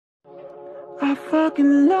I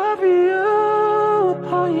fucking love you,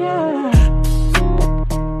 oh yeah.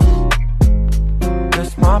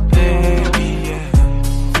 That's my baby, yeah.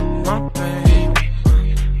 My baby,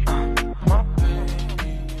 my baby.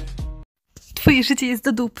 Twoje życie jest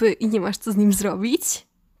do dupy i nie masz co z nim zrobić?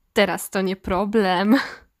 Teraz to nie problem.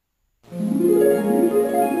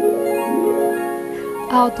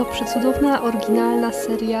 A oto przecudowna, oryginalna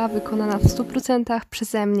seria wykonana w 100%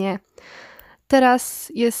 przeze mnie.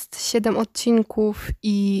 Teraz jest 7 odcinków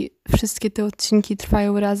i wszystkie te odcinki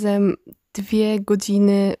trwają razem 2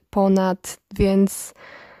 godziny ponad, więc...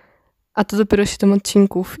 A to dopiero 7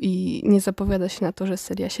 odcinków i nie zapowiada się na to, że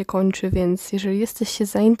seria się kończy, więc jeżeli jesteście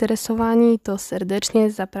zainteresowani, to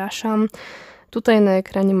serdecznie zapraszam. Tutaj na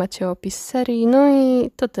ekranie macie opis serii, no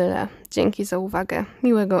i to tyle. Dzięki za uwagę.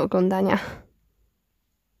 Miłego oglądania.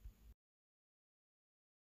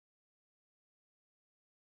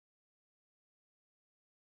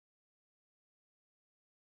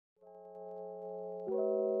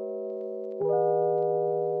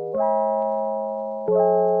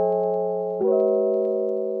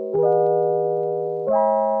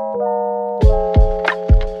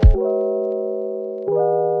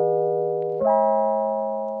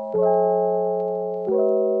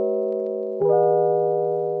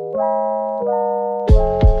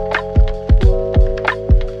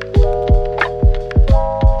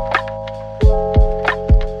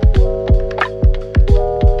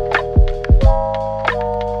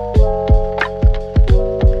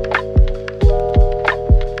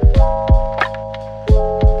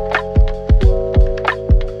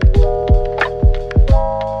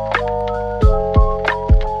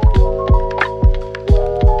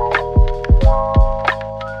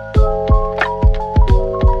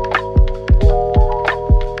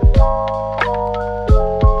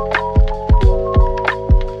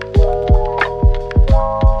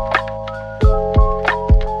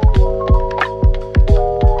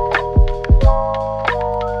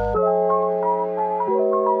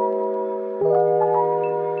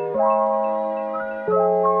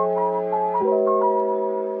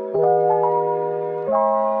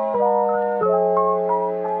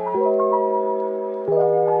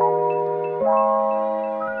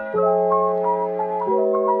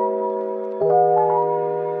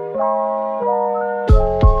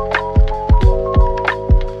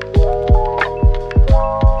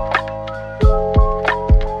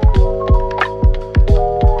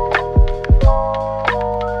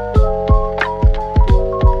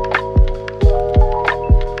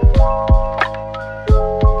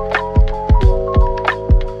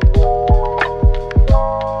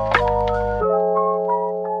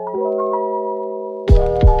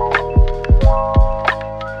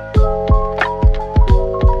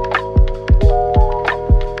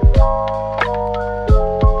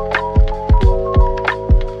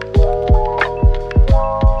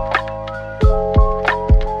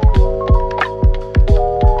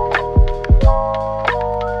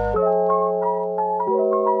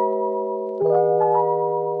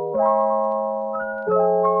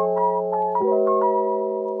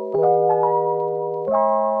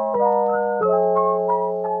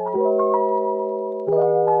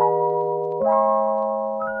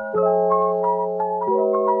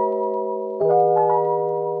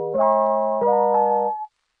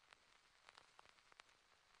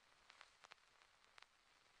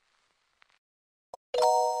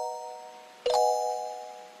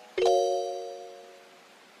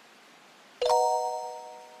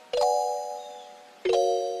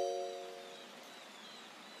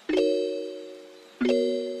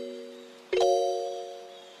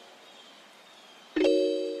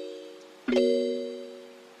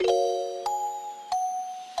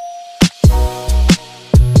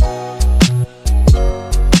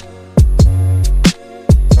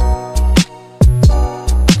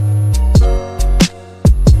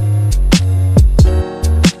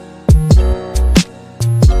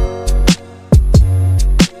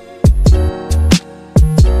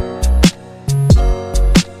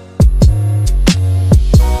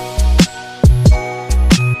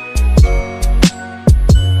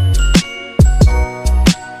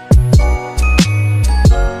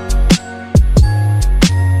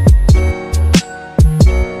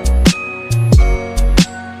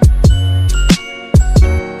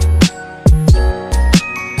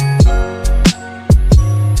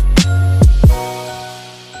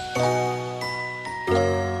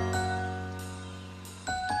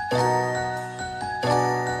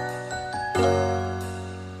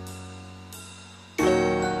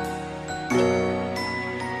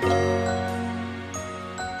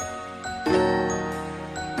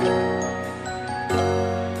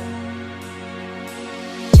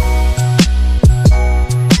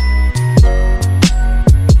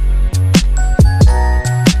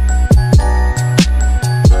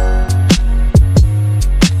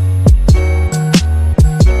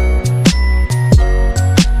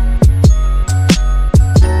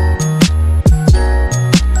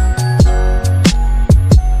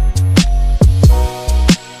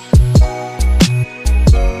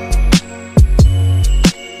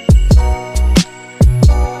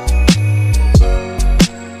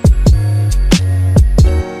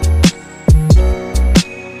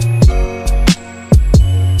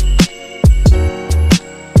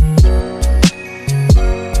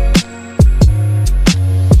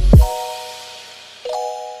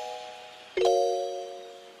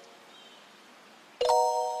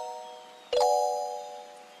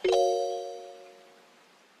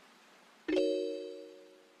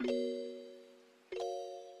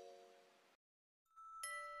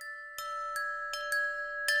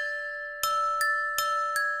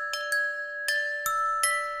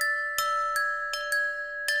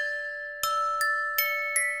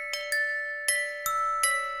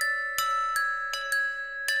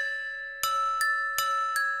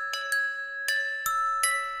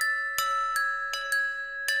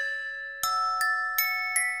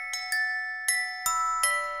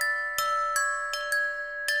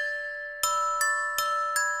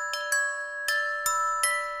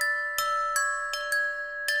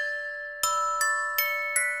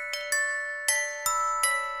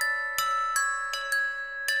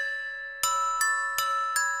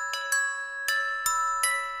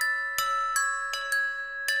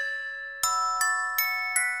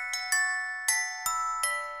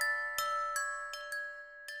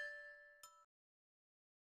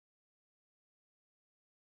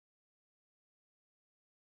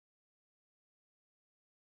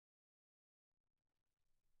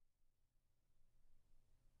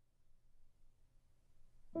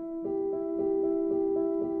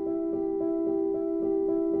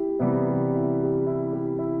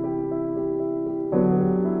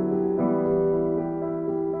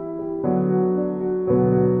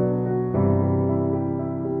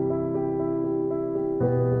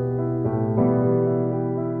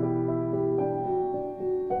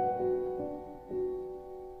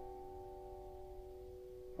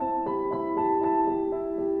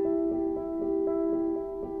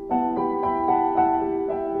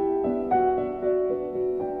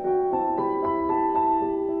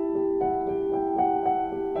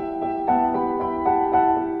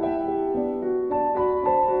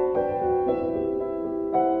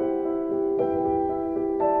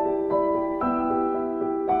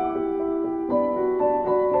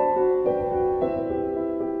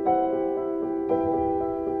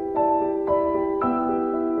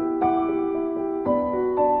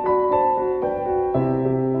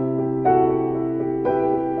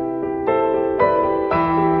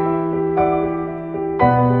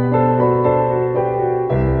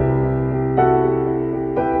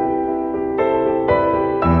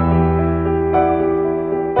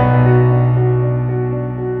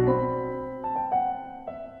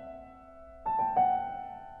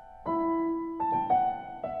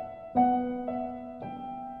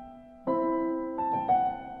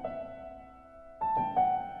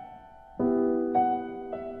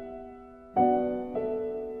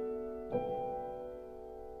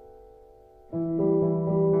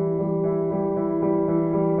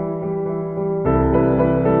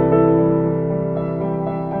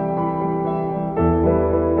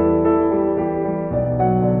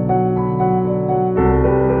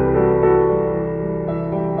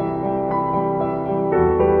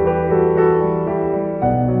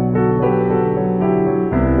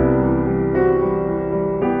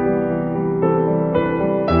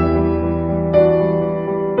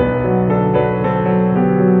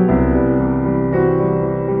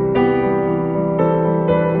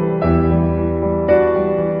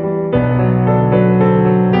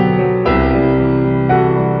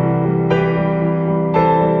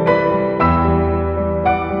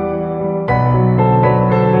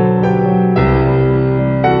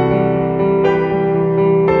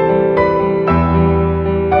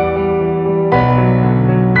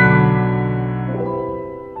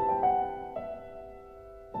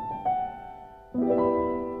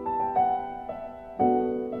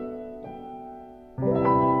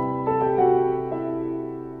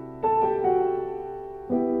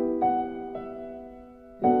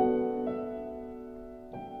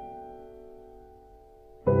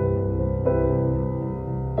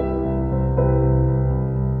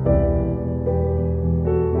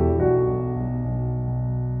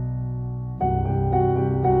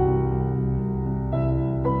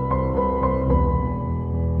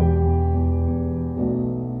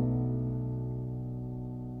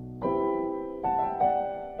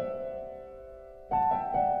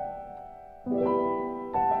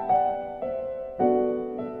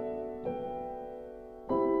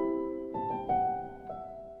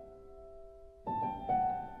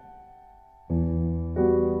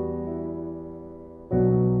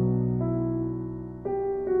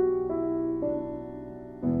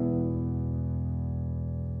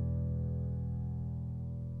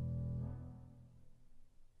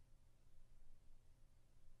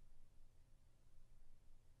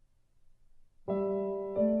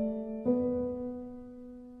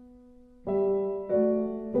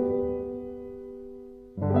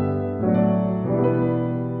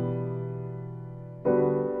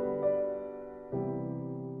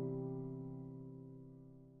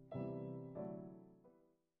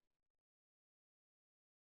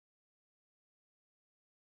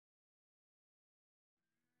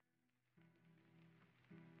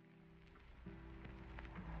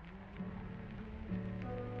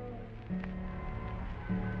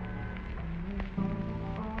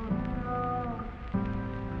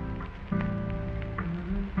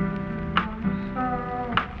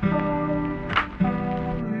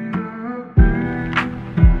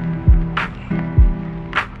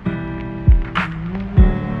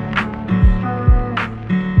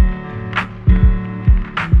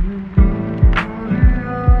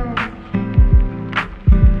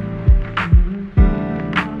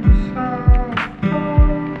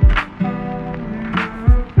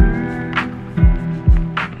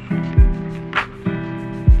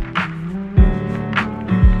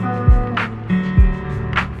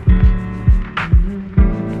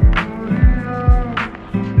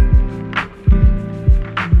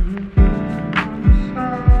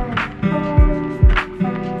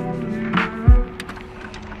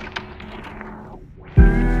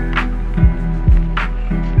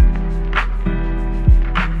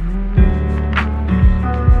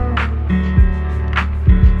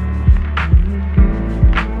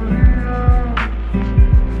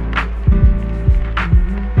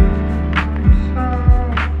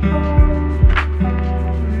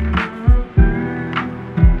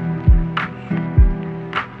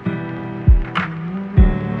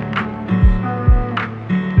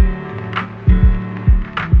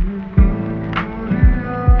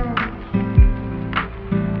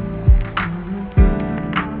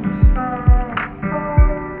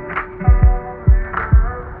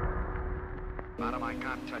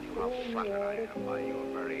 I am by your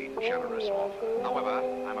very generous offer. However,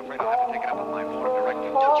 I'm afraid I'll have to take it up with my board of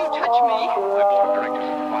directors. Don't you touch me. My board of directors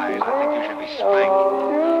is wise. I think you should be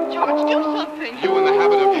spanked. George, do something. You in the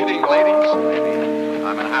habit of hitting ladies? Maybe.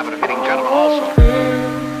 I'm in the habit of hitting gentlemen also.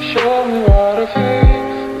 Show me what I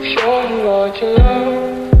feel, show me what you love.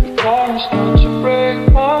 You promise not to break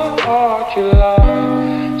my heart, you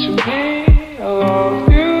lie to me. I love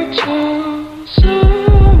you too.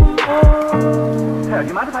 Do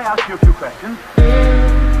you mind if I ask you a few questions?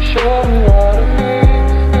 Show me what I feel,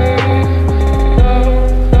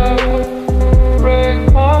 break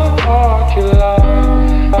my heart, you lie.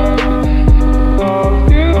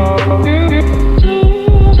 Love you too.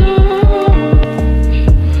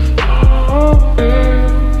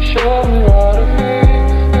 Show me what I feel,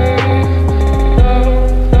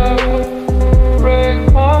 break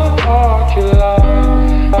my heart, you lie.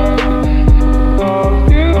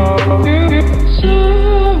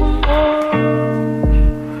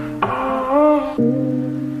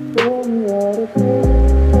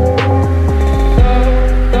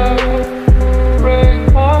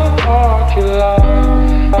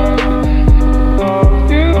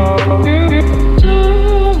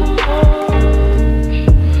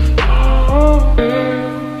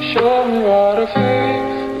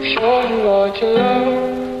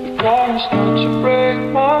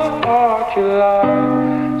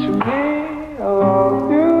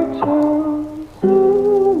 Love you too.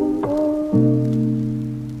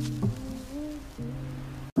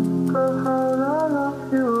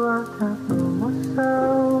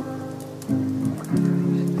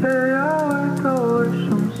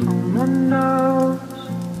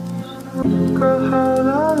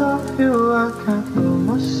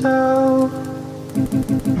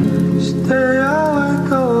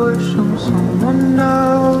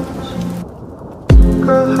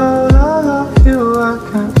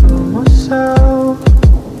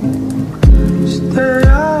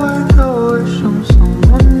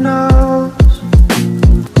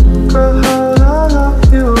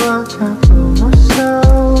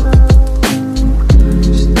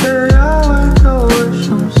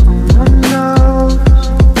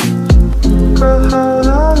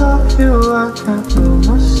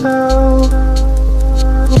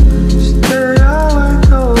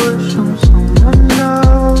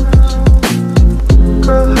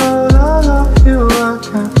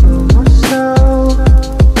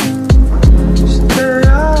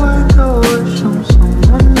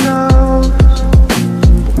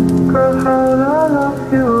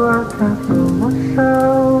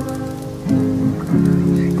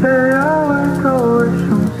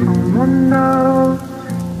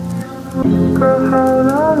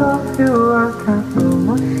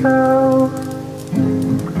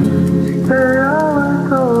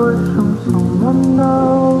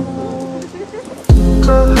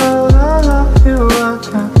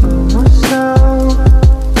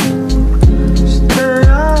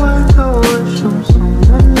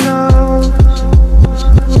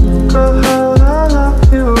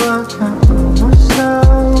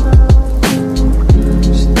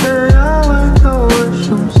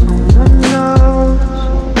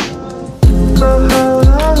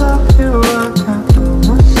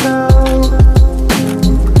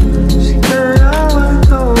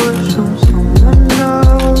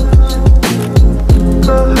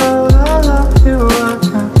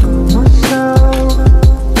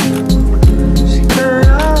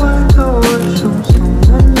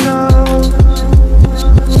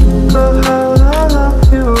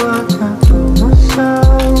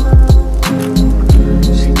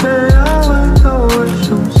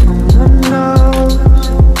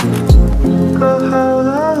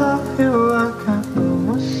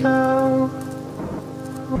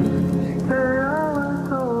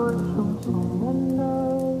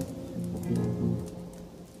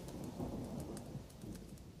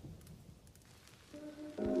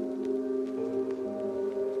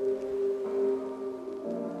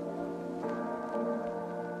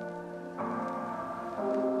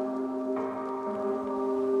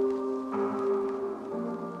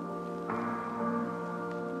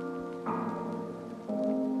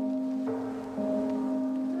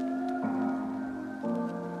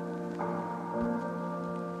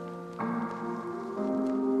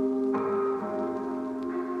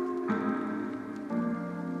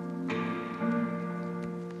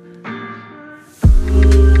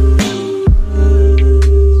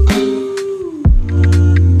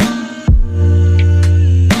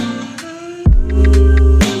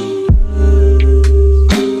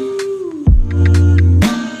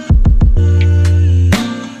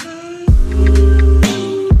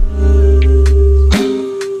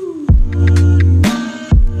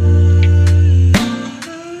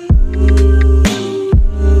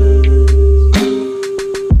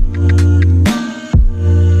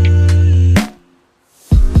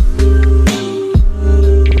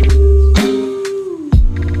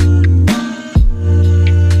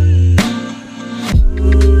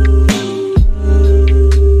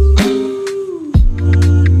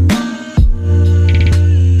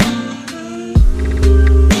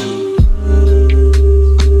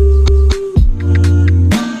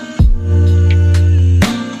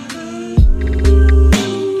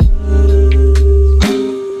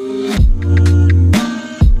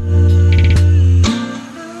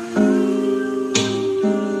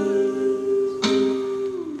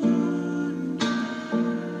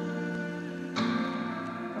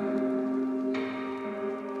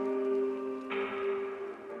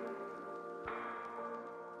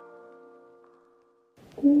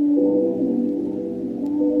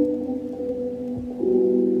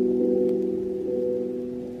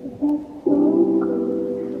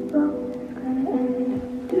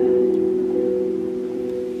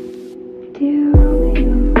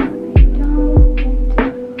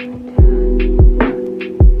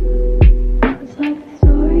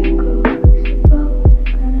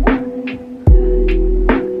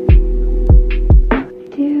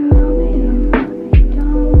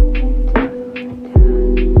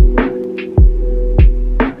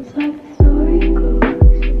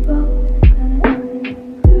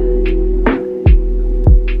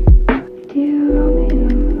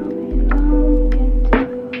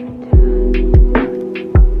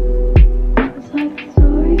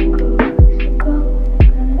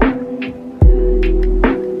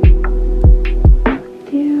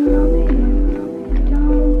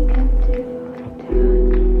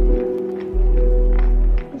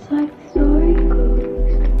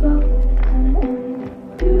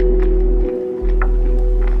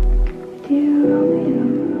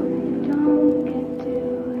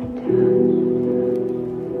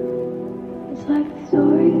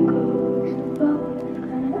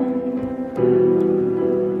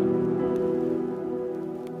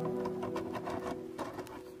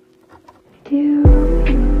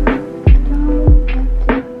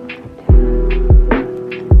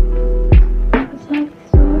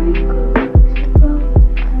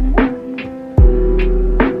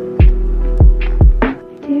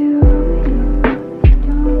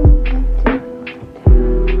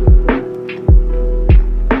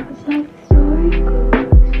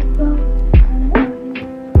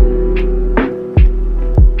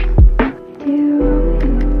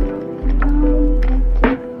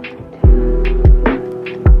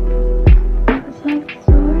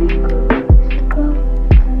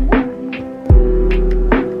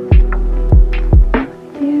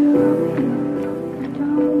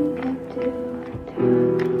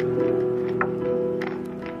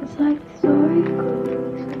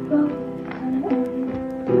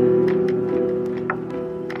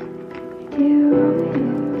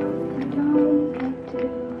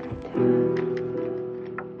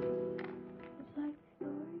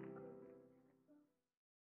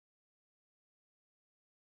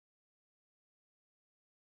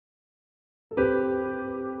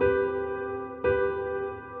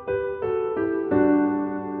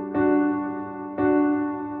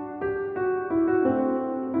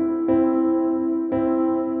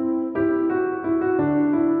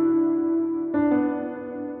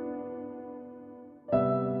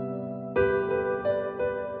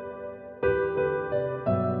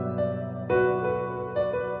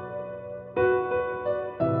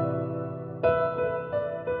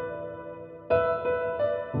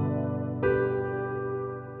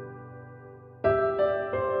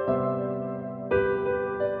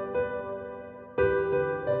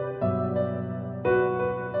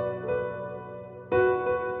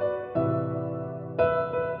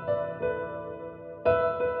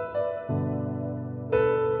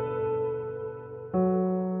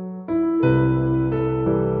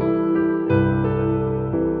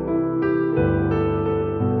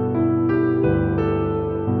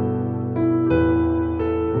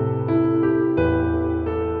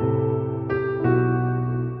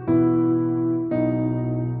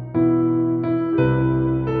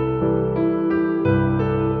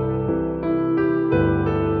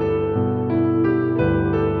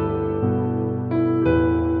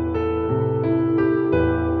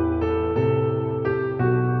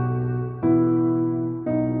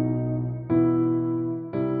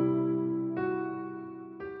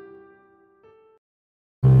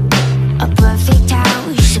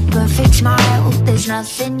 smile. There's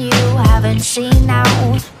nothing you haven't seen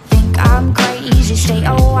now. Think I'm crazy, stay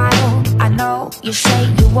a while. I know you say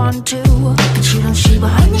you want to, but you don't see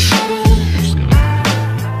behind the shade.